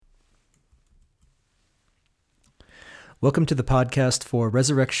Welcome to the podcast for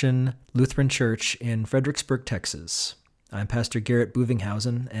Resurrection Lutheran Church in Fredericksburg, Texas. I'm Pastor Garrett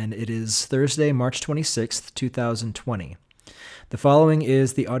Bovinghausen, and it is Thursday, March 26th, 2020. The following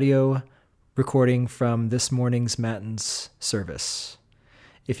is the audio recording from this morning's Matins service.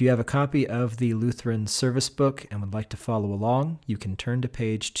 If you have a copy of the Lutheran service book and would like to follow along, you can turn to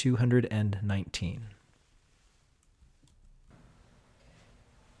page 219.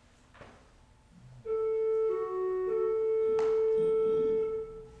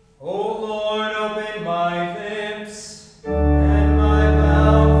 O Lord, open my lips, and my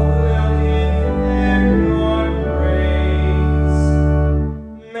mouth will declare your praise.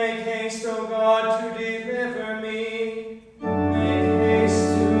 Make haste, O God, to deliver me. Make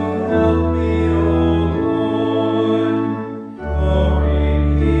haste to help me, O Lord. Glory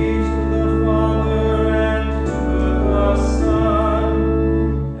be to the Father, and to the Son,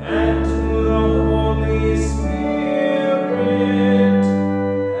 and to the Holy Spirit,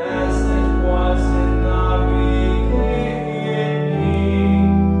 as it was in the beginning,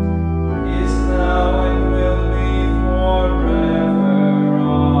 is now, and will be forever.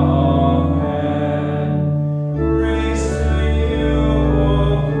 Amen. Praise to you, O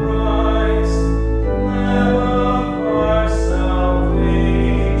Christ, Lamb of our salvation.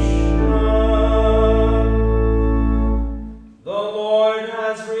 The Lord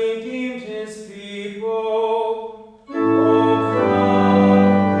has redeemed his people. O come,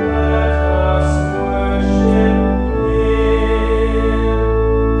 let us worship him.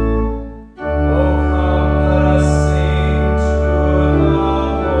 O come, let us sing to the Lord.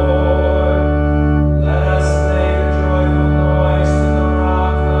 Let us make a joyful noise to the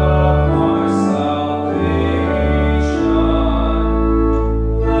rock of our salvation.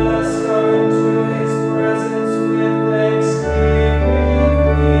 Let us come into his presence with thanksgiving.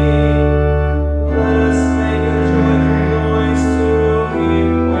 Let us make a joyful noise to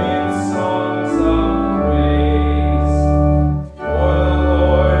him with songs of praise. For the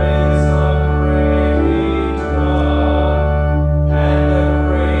Lord is a great God, and a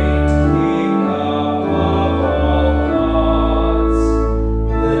great King above all gods.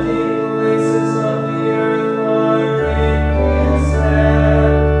 The deep places of the earth are in his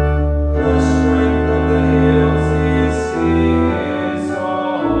hand. The strength of the hills is his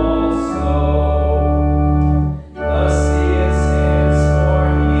also. The sea is his, for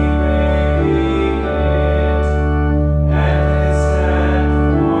he made it, and his hand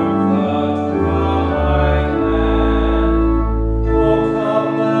formed the dry land. O come,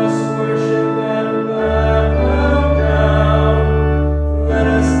 let us worship and bow down. Let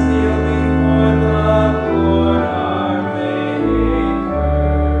us kneel before the Lord our Maker.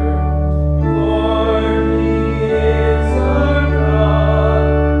 For he is our God,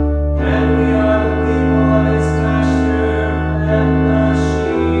 and we are the people of his pasture, and the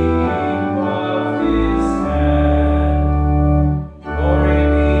sheep of his hand. Glory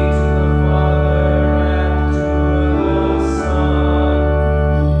be to the Father, and to the Son,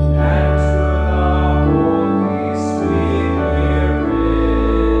 and to the Holy Spirit,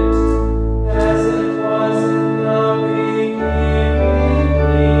 as it was in the beginning,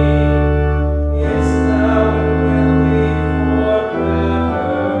 is now, and will be forever.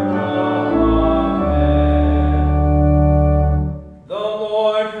 Amen. The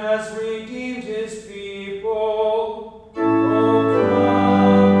Lord has redeemed his people. O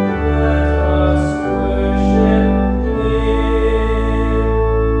come, let us worship him.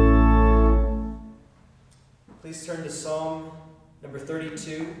 Please turn to Psalm number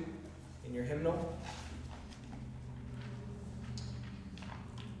 32 in your hymnal.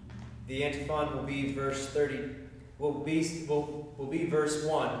 The antiphon will be verse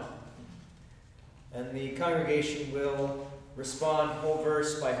 1, and the congregation will respond whole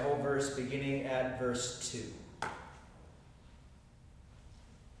verse by whole verse, beginning at verse 2.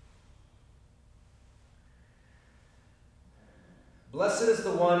 Blessed is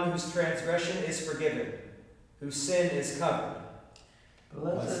the one whose transgression is forgiven, whose sin is covered.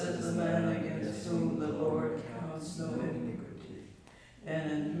 Blessed is the man against whom the Lord counts no iniquity,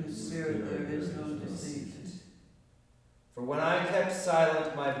 and in whose spirit there is no deceit. For when I kept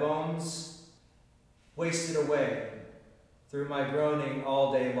silent, my bones wasted away through my groaning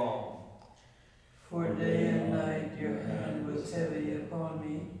all day long. For day and night your hand was heavy upon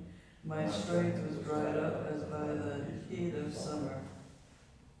me. My strength was dried up as by the heat of summer.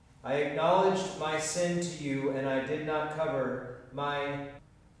 I acknowledged my sin to you, and I did not cover my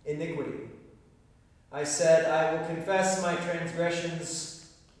iniquity. I said, I will confess my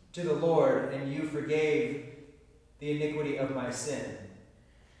transgressions to the Lord, and you forgave the iniquity of my sin.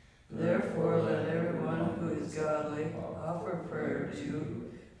 Therefore let everyone who is God godly offer prayer to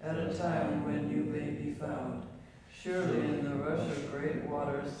you at a time when you may be found. Surely in the rush of great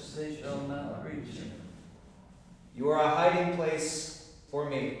waters they shall not reach you. You are a hiding place for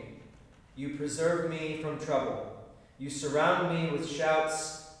me. You preserve me from trouble. You surround me with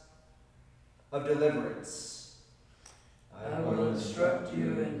shouts of deliverance. I will instruct you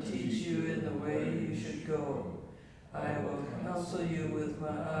and teach you in the way you should go. I will counsel you with my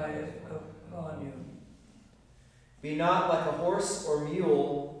eye upon you. Be not like a horse or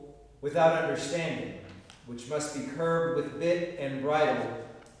mule without understanding, which must be curbed with bit and bridle,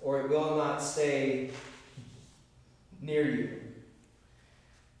 or it will not stay near you.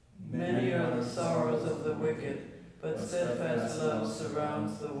 Many are the sorrows of the wicked, but steadfast love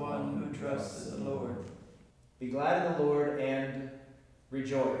surrounds the one who trusts in the Lord. Be glad in the Lord and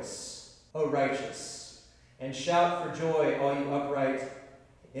rejoice, O righteous, and shout for joy, all you upright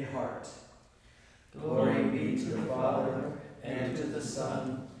in heart. Glory be to the Father, and to the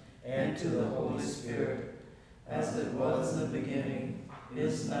Son, and to the Holy Spirit, as it was in the beginning,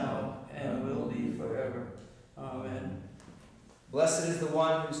 is now, and will be forever. Amen. Blessed is the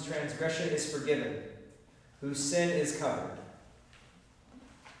one whose transgression is forgiven, whose sin is covered.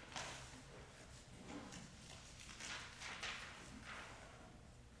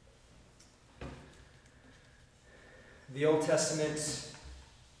 The Old Testament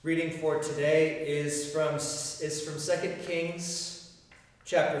reading for today is from 2 Kings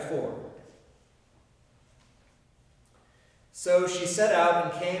chapter 4. So she set out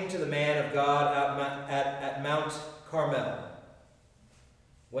and came to the man of God at Mount Carmel.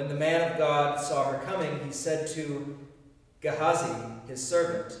 When the man of God saw her coming, he said to Gehazi, his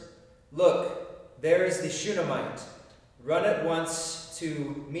servant, "Look, there is the Shunammite. Run at once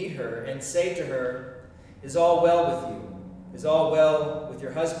to meet her and say to her, 'Is all well with you? Is all well with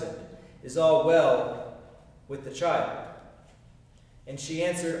your husband? Is all well with the child?' And she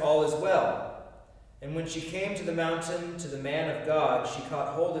answered, 'All is well.' And when she came to the mountain to the man of God, she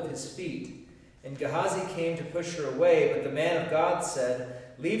caught hold of his feet. And Gehazi came to push her away, but the man of God said,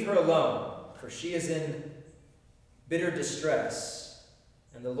 'Leave her alone, for she is in bitter distress.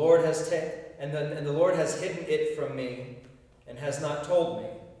 And the Lord has the Lord has hidden it from me and has not told me.'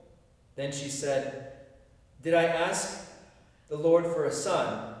 Then she said, 'Did I ask the Lord for a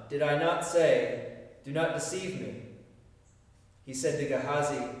son? Did I not say, do not deceive me?' He said to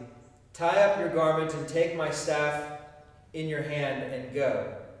Gehazi, 'Tie up your garment and take my staff in your hand and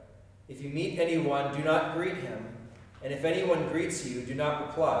go. If you meet anyone, do not greet him, and if anyone greets you, do not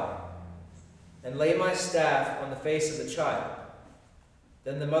reply. And lay my staff on the face of the child.'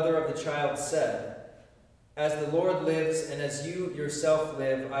 Then the mother of the child said, 'As the Lord lives and as you yourself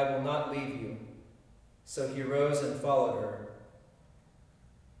live, I will not leave you.' So he rose and followed her.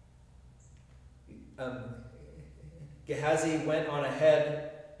 Gehazi went on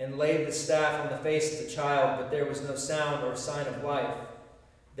ahead and laid the staff on the face of the child, but there was no sound or sign of life.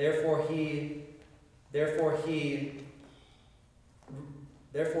 Therefore he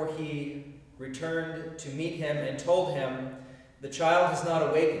returned to meet him and told him, 'The child has not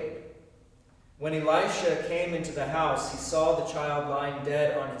awakened.' When Elisha came into the house, he saw the child lying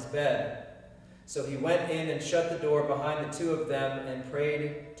dead on his bed. So he went in and shut the door behind the two of them and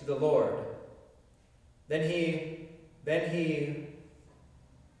prayed to the Lord. Then he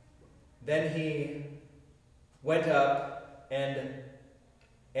went up and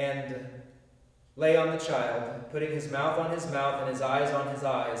lay on the child, putting his mouth on his mouth and his eyes on his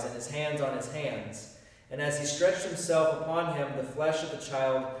eyes and his hands on his hands. And as he stretched himself upon him, the flesh of the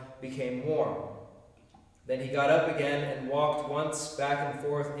child became warm. Then he got up again and walked once back and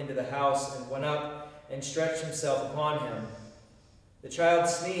forth into the house and went up and stretched himself upon him. The child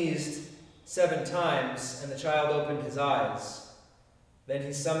sneezed 7 times, and the child opened his eyes. Then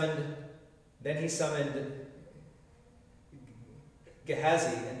he summoned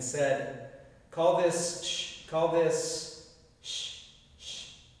Gehazi and said, Call this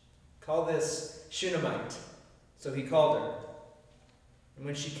Shunammite. So he called her. And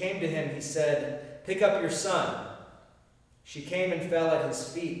when she came to him, he said, 'Pick up your son.' She came and fell at his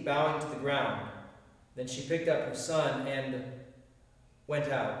feet, bowing to the ground. Then she picked up her son and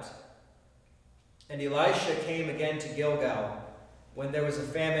went out. And Elisha came again to Gilgal, when there was a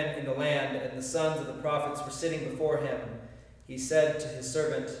famine in the land, and the sons of the prophets were sitting before him. He said to his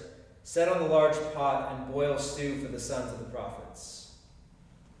servant, 'Set on the large pot and boil stew for the sons of the prophets.'"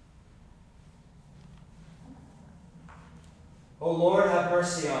 O Lord, have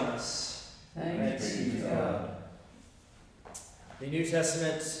mercy on us. Thanks be to God. The New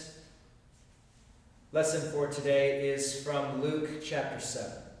Testament lesson for today is from Luke chapter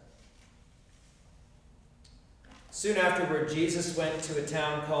 7. Soon afterward, Jesus went to a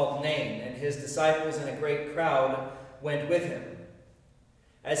town called Nain, and his disciples and a great crowd went with him.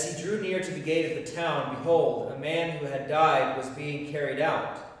 As he drew near to the gate of the town, behold, a man who had died was being carried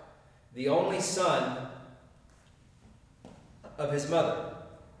out, the only son of his mother,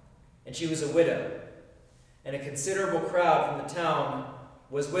 and she was a widow, and a considerable crowd from the town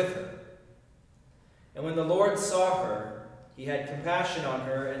was with her. And when the Lord saw her, he had compassion on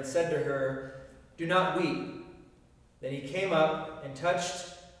her and said to her, "Do not weep." Then he came up and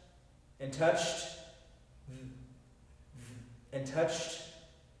touched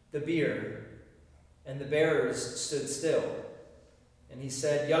the bier, and the bearers stood still. And he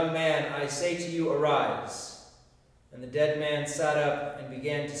said, "Young man, I say to you, arise." And the dead man sat up and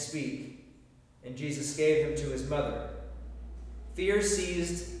began to speak, and Jesus gave him to his mother. Fear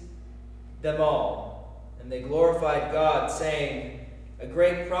seized them all, and they glorified God, saying, "A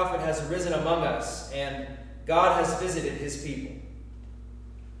great prophet has arisen among us, and God has visited his people."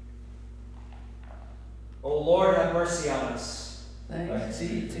 O Lord, have mercy on us. Thanks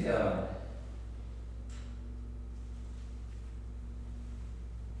be to God.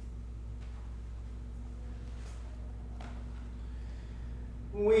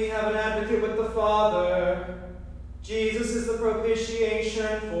 We have an advocate with the Father. Jesus is the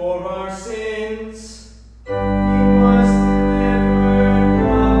propitiation for our sins. He was delivered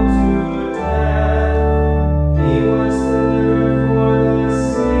up to death. He was delivered for the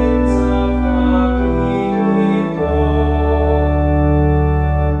sins of the people.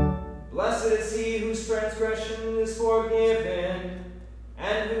 Blessed is he whose transgression is forgiven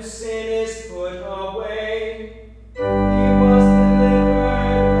and whose sin is put away. He was delivered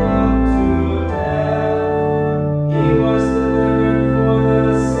up to death. He was delivered for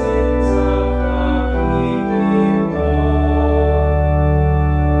the sins of the people.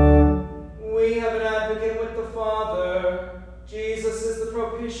 We have an advocate with the Father. Jesus is the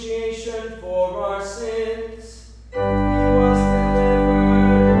propitiation for our sins. He was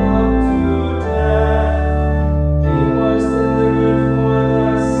delivered up to death. He was delivered for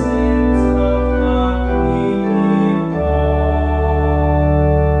the sins of the people.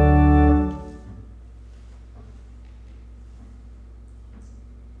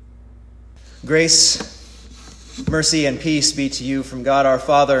 Grace, mercy, and peace be to you from God our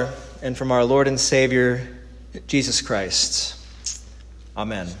Father and from our Lord and Savior, Jesus Christ.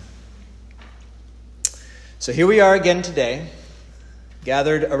 Amen. So here we are again today,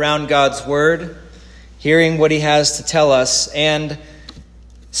 gathered around God's Word, hearing what He has to tell us, and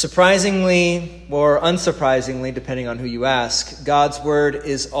surprisingly or unsurprisingly, depending on who you ask, God's Word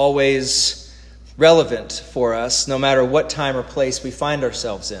is always relevant for us, no matter what time or place we find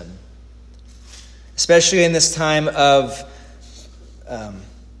ourselves in. Especially in this time of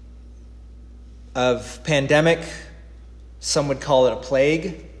pandemic, some would call it a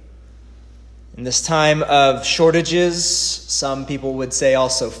plague. In this time of shortages, some people would say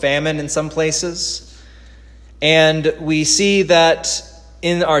also famine in some places. And we see that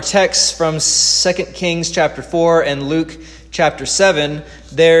in our texts from 2 Kings chapter 4 and Luke chapter 7,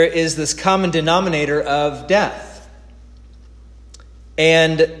 there is this common denominator of death.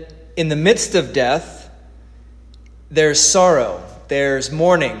 And in the midst of death, there's sorrow, there's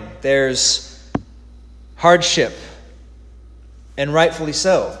mourning, there's hardship, and rightfully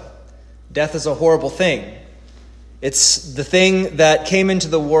so. Death is a horrible thing. It's the thing that came into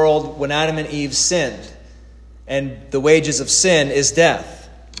the world when Adam and Eve sinned, and the wages of sin is death.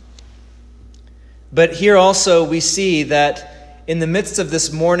 But here also we see that in the midst of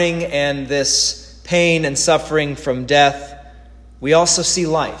this mourning and this pain and suffering from death, we also see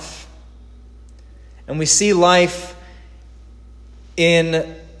life. And we see life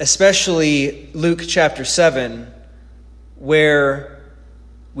in especially Luke chapter 7, where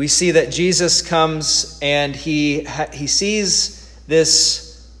we see that Jesus comes and he sees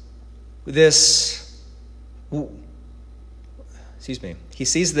this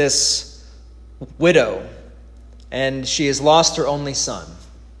widow, and she has lost her only son.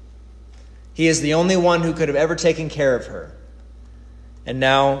 He is the only one who could have ever taken care of her. And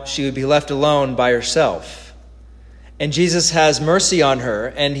now she would be left alone by herself. And Jesus has mercy on her,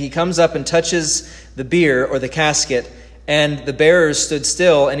 and he comes up and touches the bier or the casket, and the bearers stood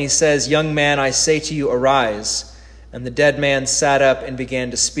still, and he says, "Young man, I say to you, arise." And the dead man sat up and began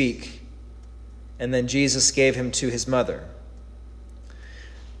to speak. And then Jesus gave him to his mother.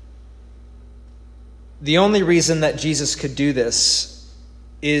 The only reason that Jesus could do this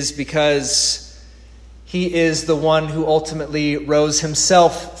is because he is the one who ultimately rose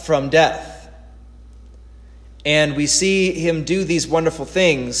himself from death. And we see him do these wonderful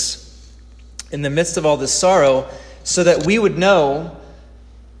things in the midst of all this sorrow, so that we would know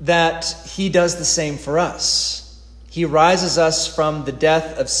that he does the same for us. He rises us from the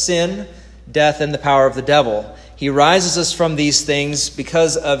death of sin, death, and the power of the devil. He rises us from these things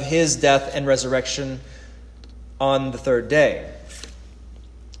because of his death and resurrection on the third day.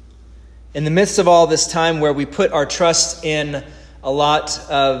 In the midst of all this time where we put our trust in a lot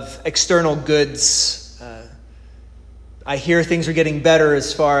of external goods, I hear things are getting better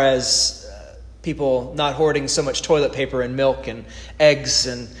as far as people not hoarding so much toilet paper and milk and eggs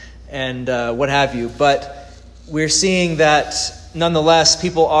and what have you. But we're seeing that nonetheless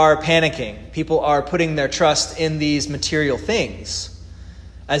people are panicking. People are putting their trust in these material things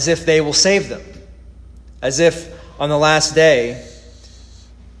as if they will save them. As if on the last day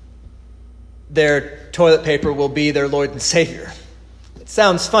their toilet paper will be their Lord and Savior. It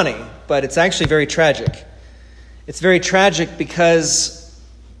sounds funny, but it's actually very tragic. It's very tragic because,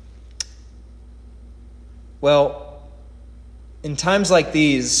 well, in times like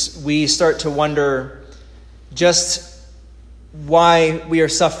these, we start to wonder just why we are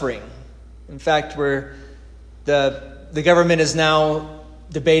suffering. In fact, the government is now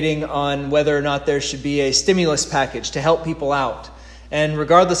debating on whether or not there should be a stimulus package to help people out. And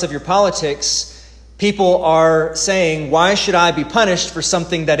regardless of your politics, people are saying, why should I be punished for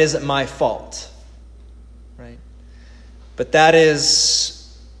something that isn't my fault? Right? But that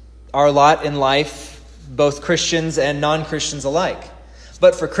is our lot in life, both Christians and non-Christians alike.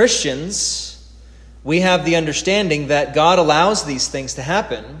 But for Christians, we have the understanding that God allows these things to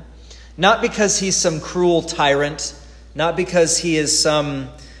happen, not because he's some cruel tyrant, not because he is some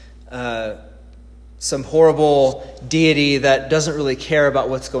horrible deity that doesn't really care about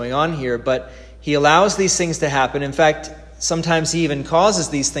what's going on here, but he allows these things to happen. In fact, sometimes he even causes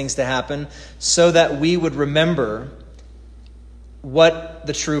these things to happen so that we would remember what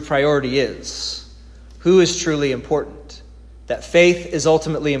the true priority is, who is truly important, that faith is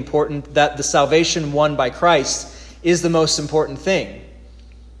ultimately important, that the salvation won by Christ is the most important thing,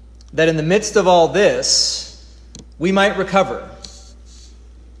 that in the midst of all this, we might recover.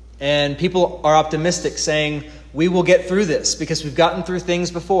 And people are optimistic, saying, we will get through this because we've gotten through things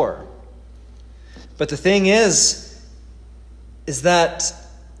before. But the thing is that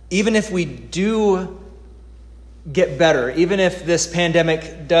even if we do get better, even if this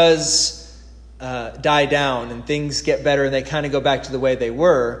pandemic does die down and things get better and they kind of go back to the way they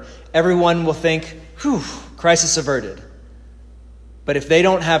were, everyone will think, whew, crisis averted. But if they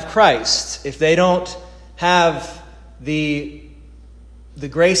don't have Christ, if they don't have the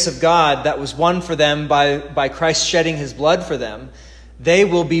grace of God that was won for them by Christ shedding his blood for them, they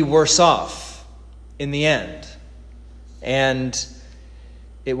will be worse off in the end. And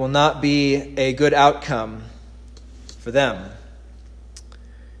it will not be a good outcome for them.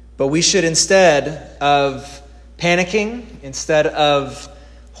 But we should, instead of panicking, instead of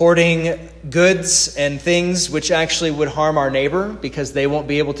hoarding goods and things which actually would harm our neighbor because they won't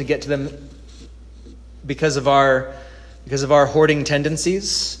be able to get to them because of our hoarding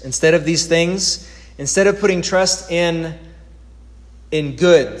tendencies, instead of these things, instead of putting trust in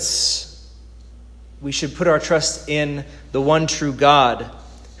goods, we should put our trust in the one true God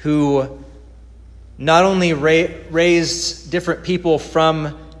who not only raised different people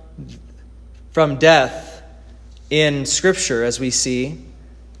from death in Scripture, as we see,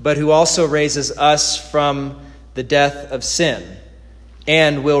 but who also raises us from the death of sin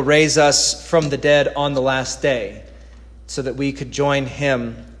and will raise us from the dead on the last day so that we could join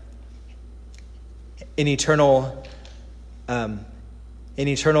him in eternal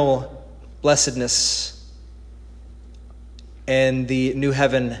blessedness and the new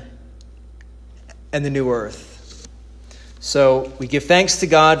heaven and the new earth. So we give thanks to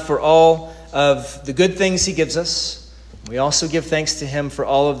God for all of the good things he gives us. We also give thanks to him for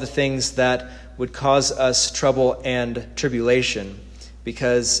all of the things that would cause us trouble and tribulation,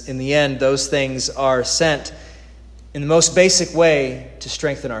 because in the end, those things are sent in the most basic way to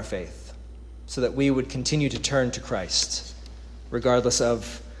strengthen our faith, so that we would continue to turn to Christ, regardless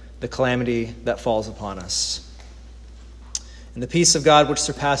of the calamity that falls upon us. And the peace of God, which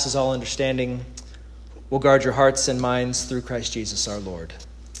surpasses all understanding, will guard your hearts and minds through Christ Jesus our Lord.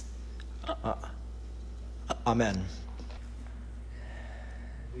 Amen.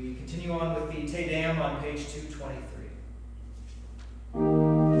 We continue on with the Te Deum on page 223.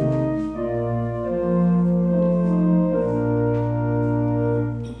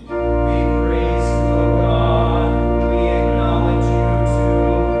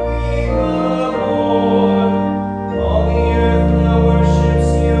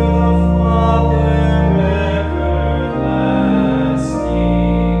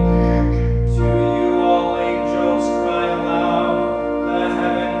 To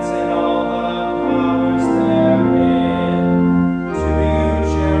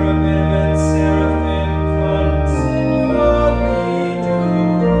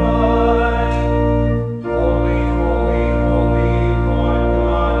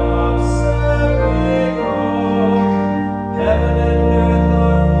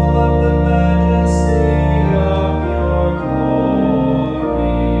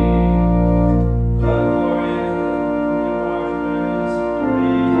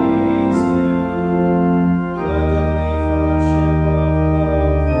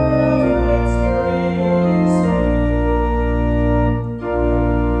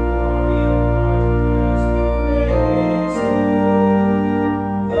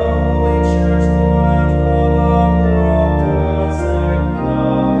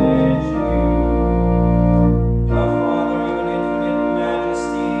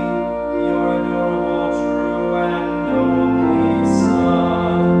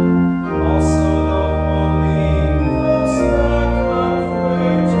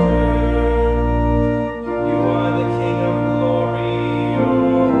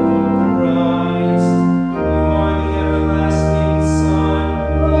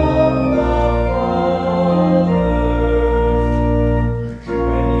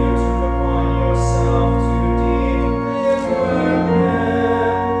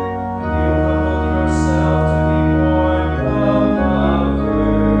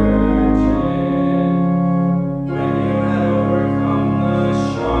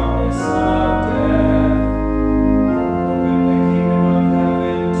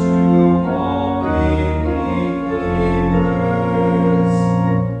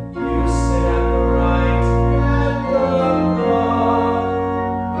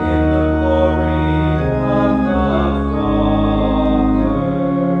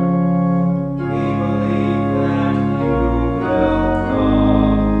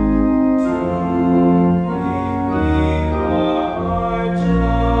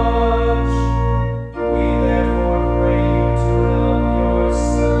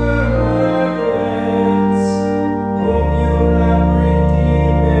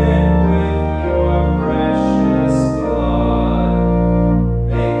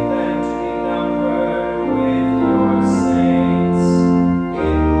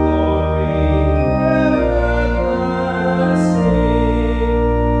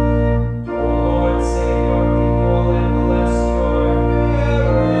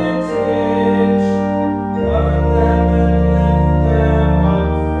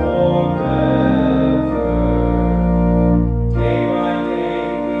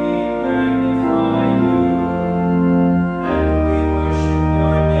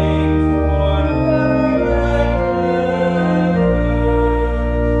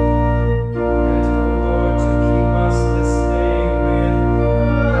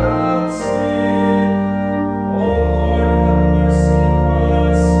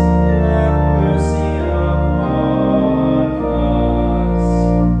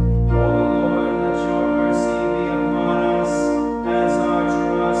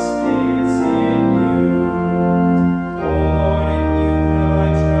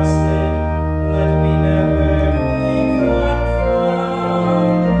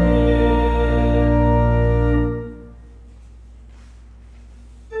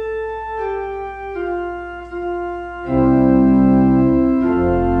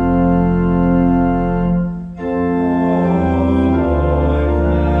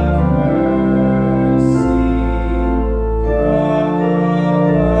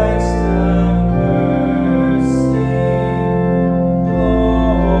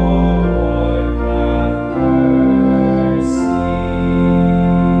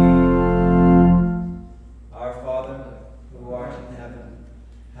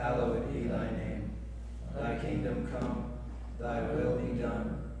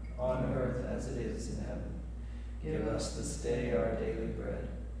bread.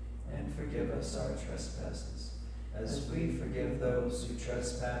 And forgive us our trespasses, as we forgive those who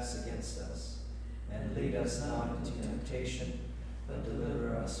trespass against us. And lead us not into temptation, but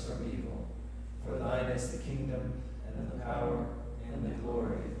deliver us from evil. For thine is the kingdom, and the power, and the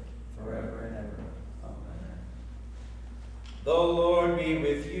glory, forever and ever. Amen. The Lord be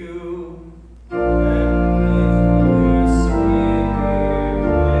with you, and with your spirit.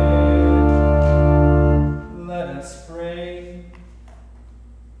 Let us pray.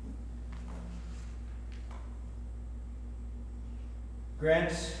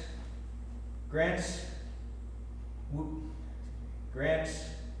 Grant,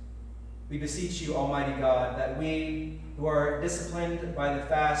 we beseech you, Almighty God, that we who are disciplined by the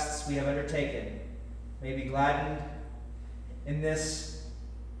fasts we have undertaken may be gladdened in this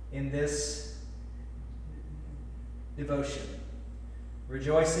devotion,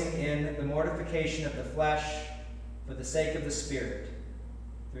 rejoicing in the mortification of the flesh for the sake of the Spirit.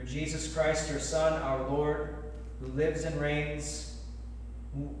 Through Jesus Christ, your Son, our Lord, who lives and reigns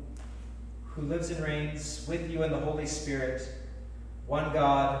with you in the Holy Spirit, one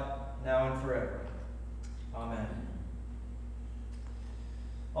God, now and forever. Amen.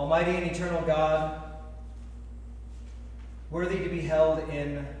 Almighty and eternal God, worthy to be held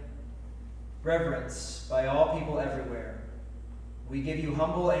in reverence by all people everywhere, we give you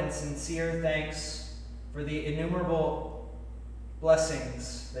humble and sincere thanks for the innumerable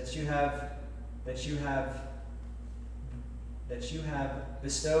blessings that you have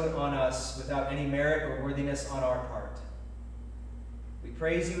bestowed on us without any merit or worthiness on our part. We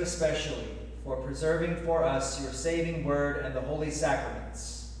praise you especially for preserving for us your saving word and the holy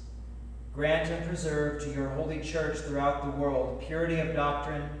sacraments. Grant and preserve to your holy church throughout the world purity of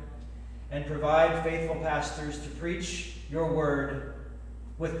doctrine, and provide faithful pastors to preach your word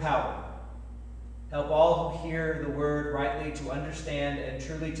with power. Help all who hear the word rightly to understand and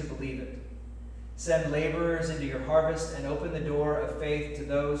truly to believe it. Send laborers into your harvest and open the door of faith to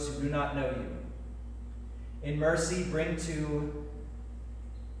those who do not know you. In mercy, bring to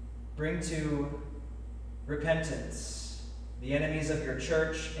repentance the enemies of your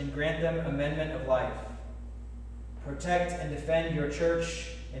church and grant them amendment of life. Protect and defend your church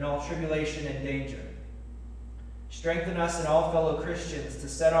in all tribulation and danger. Strengthen us and all fellow Christians to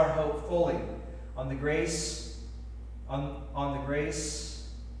set our hope fully on the grace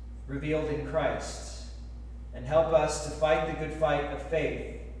revealed in Christ, and help us to fight the good fight of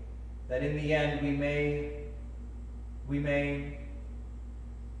faith, that in the end we may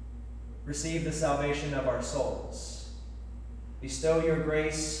receive the salvation of our souls. Bestow your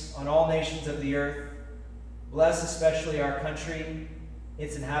grace on all nations of the earth. Bless especially our country,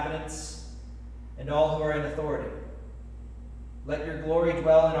 its inhabitants, and all who are in authority. Let your glory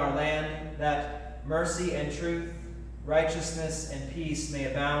dwell in our land, that mercy and truth, righteousness and peace may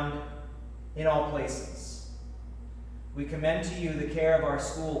abound in all places. We commend to you the care of our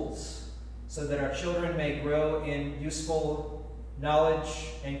schools, so that our children may grow in useful knowledge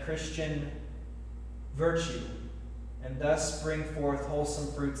and Christian virtue, and thus bring forth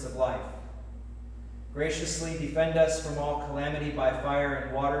wholesome fruits of life. Graciously defend us from all calamity by fire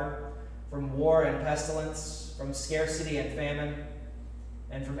and water, from war and pestilence, from scarcity and famine,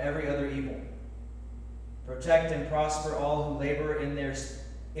 and from every other evil. Protect and prosper all who labor in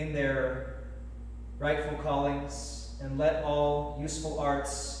their rightful callings, and let all useful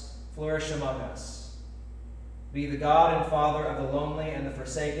arts flourish among us. Be the God and Father of the lonely and the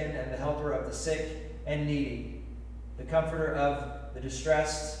forsaken, and the helper of the sick and needy, the comforter of the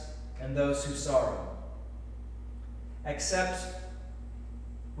distressed and those who sorrow. Accept,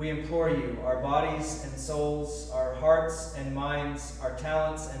 we implore you, our bodies and souls, our hearts and minds, our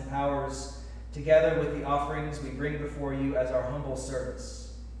talents and powers, together with the offerings we bring before you as our humble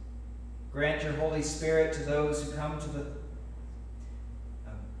service. Grant your Holy Spirit to those who come to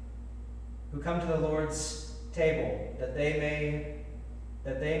the Lord's table, that they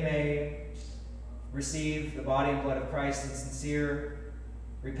may receive the body and blood of Christ in sincere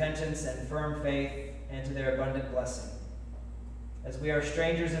repentance and firm faith, and to their abundant blessing. As we are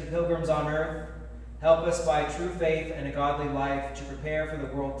strangers and pilgrims on earth, help us by true faith and a godly life to prepare for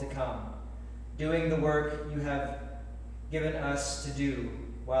the world to come, doing the work you have given us to do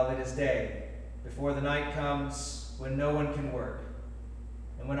while it is day, before the night comes when no one can work.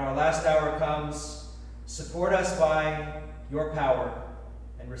 And when our last hour comes, support us by your power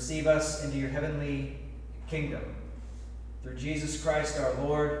and receive us into your heavenly kingdom. Through Jesus Christ our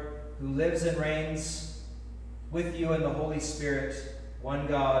Lord, who lives and reigns with you in the Holy Spirit, one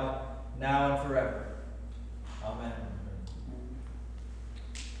God, now and forever. Amen.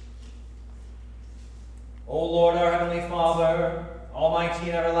 O Lord, our heavenly Father, Almighty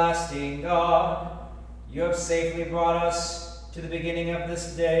and everlasting God, you have safely brought us to the beginning of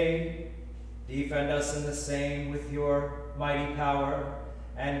this day. Defend us in the same with your mighty power,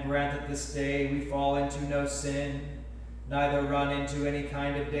 and grant that this day we fall into no sin, neither run into any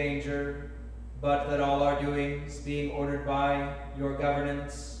kind of danger, but that all our doings, being ordered by your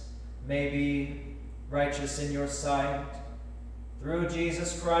governance, may be righteous in your sight. Through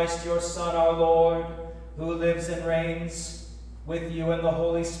Jesus Christ, your Son, our Lord, who lives and reigns with you and the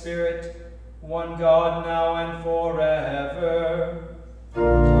Holy Spirit, one God, now and forever.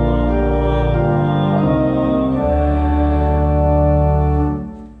 Amen.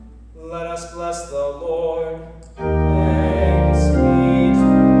 Let us bless the Lord. Thanks be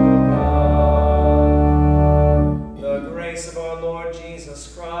to God. The grace of our Lord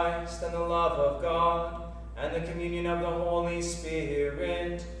Jesus Christ, and the love of God, and the communion of the Holy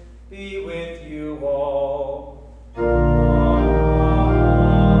Spirit be with you all.